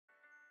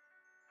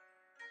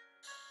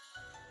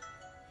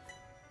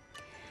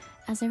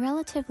As a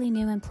relatively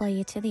new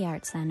employee to the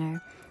Art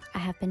Center, I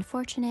have been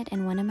fortunate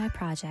in one of my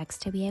projects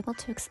to be able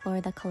to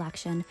explore the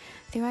collection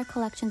through our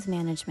collections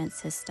management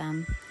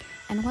system.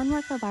 And one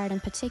work of art in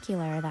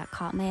particular that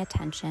caught my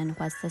attention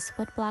was this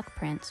woodblock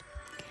print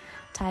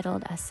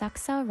titled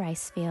Asakusa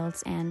Rice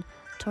Fields and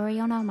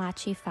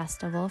Torionomachi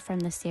Festival from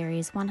the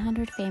series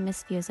 100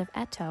 Famous Views of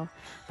Eto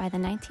by the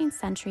 19th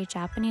century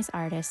Japanese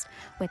artist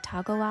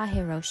Utagawa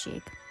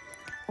Hiroshige.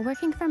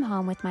 Working from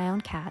home with my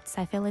own cats,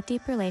 I feel a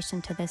deep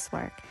relation to this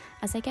work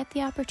as I get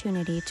the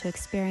opportunity to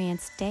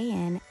experience day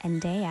in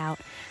and day out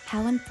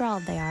how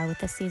enthralled they are with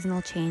the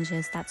seasonal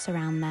changes that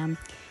surround them,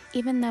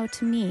 even though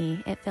to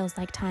me it feels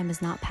like time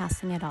is not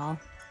passing at all.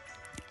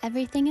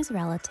 Everything is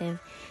relative,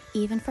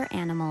 even for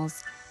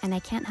animals, and I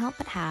can't help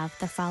but have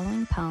the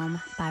following poem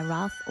by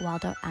Ralph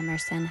Waldo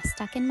Emerson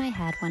stuck in my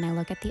head when I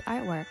look at the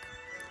artwork.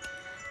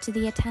 To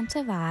the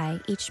attentive eye,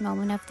 each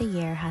moment of the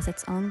year has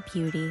its own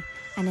beauty,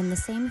 and in the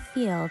same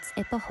fields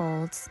it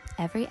beholds,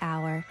 every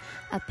hour,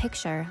 a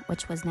picture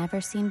which was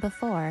never seen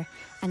before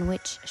and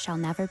which shall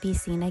never be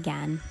seen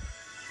again.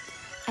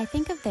 I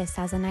think of this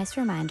as a nice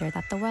reminder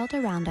that the world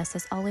around us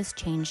is always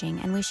changing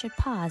and we should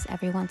pause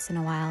every once in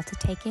a while to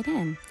take it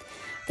in.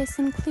 This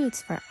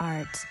includes for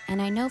art,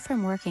 and I know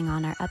from working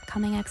on our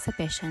upcoming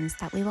exhibitions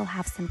that we will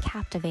have some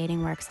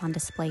captivating works on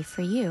display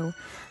for you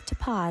to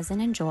pause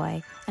and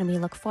enjoy, and we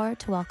look forward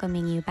to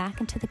welcoming you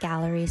back into the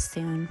galleries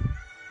soon.